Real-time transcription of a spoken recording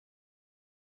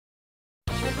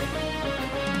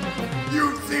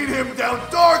him down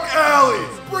dark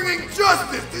alleys, bringing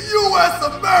justice to U.S.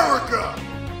 America.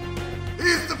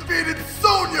 He's defeated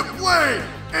Sonya Blade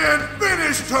and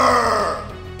finished her.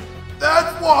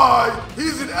 That's why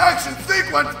he's an Action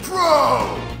Sequence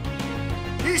Pro.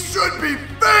 He should be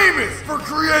famous for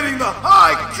creating the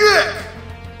high kick.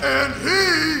 And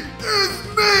he is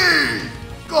me,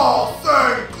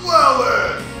 Galsang.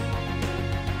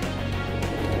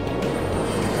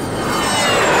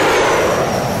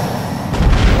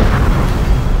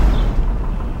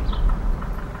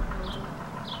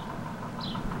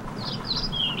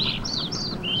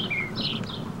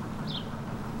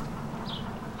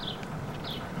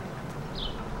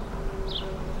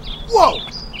 Whoa!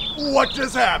 What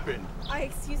just happened?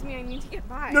 Excuse me, I need to get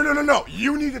by. No.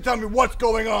 You need to tell me what's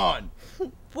going on.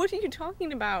 What are you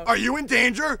talking about? Are you in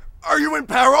danger? Are you in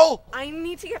peril? I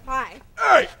need to get by.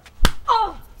 Hey!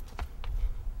 Oh!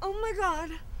 Oh my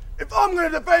God. If I'm gonna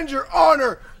defend your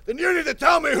honor, then you need to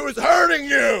tell me who's hurting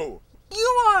you!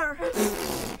 You are!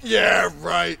 Yeah,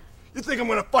 right. You think I'm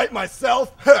gonna fight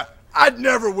myself? Huh, I'd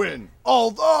never win.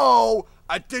 Although,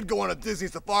 I did go on a Disney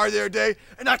safari the other day,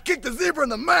 and I kicked a zebra in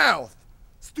the mouth.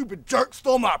 Stupid jerk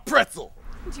stole my pretzel.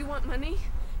 Do you want money?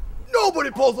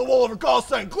 Nobody pulls the wool over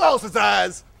Galsang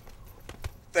eyes.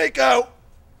 Fake out.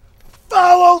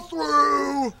 Follow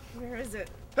through. Where is it?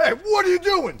 Hey, what are you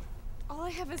doing? All I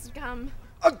have is gum.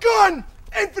 A gun!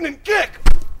 Infinite kick!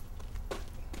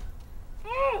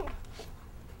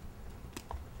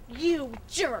 You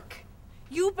jerk!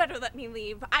 You better let me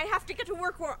leave. I have to get to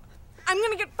work or I'm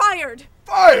gonna get fired.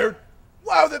 Fired?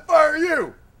 Why would they fire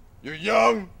you? You're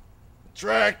young,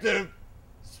 attractive,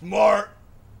 smart,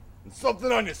 and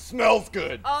something on you smells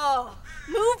good. Oh,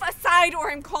 move aside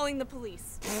or I'm calling the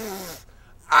police.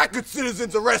 I could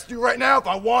citizens arrest you right now if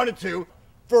I wanted to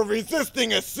for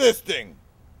resisting assisting.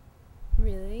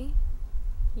 Really?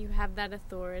 You have that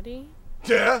authority?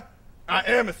 Yeah, I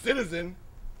am a citizen.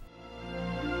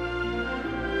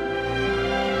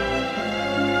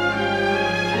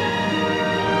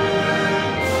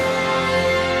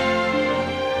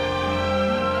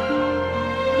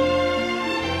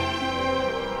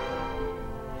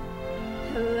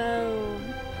 Hello.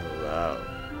 Hello.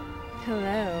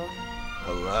 Hello.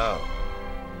 Hello.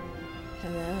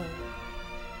 Hello.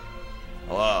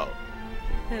 Hello.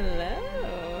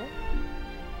 Hello.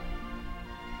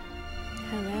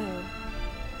 Hello.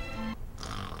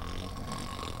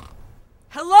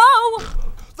 Hello?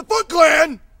 The Foot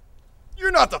Clan!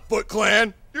 You're not the Foot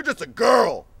Clan. You're just a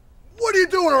girl. What are you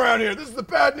doing around here? This is a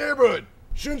bad neighborhood.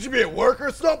 Shouldn't you be at work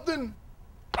or something?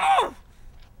 Oh!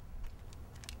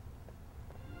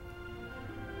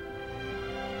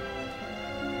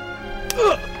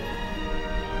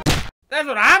 That's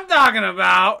what I'm talking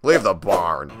about! Leave the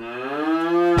barn.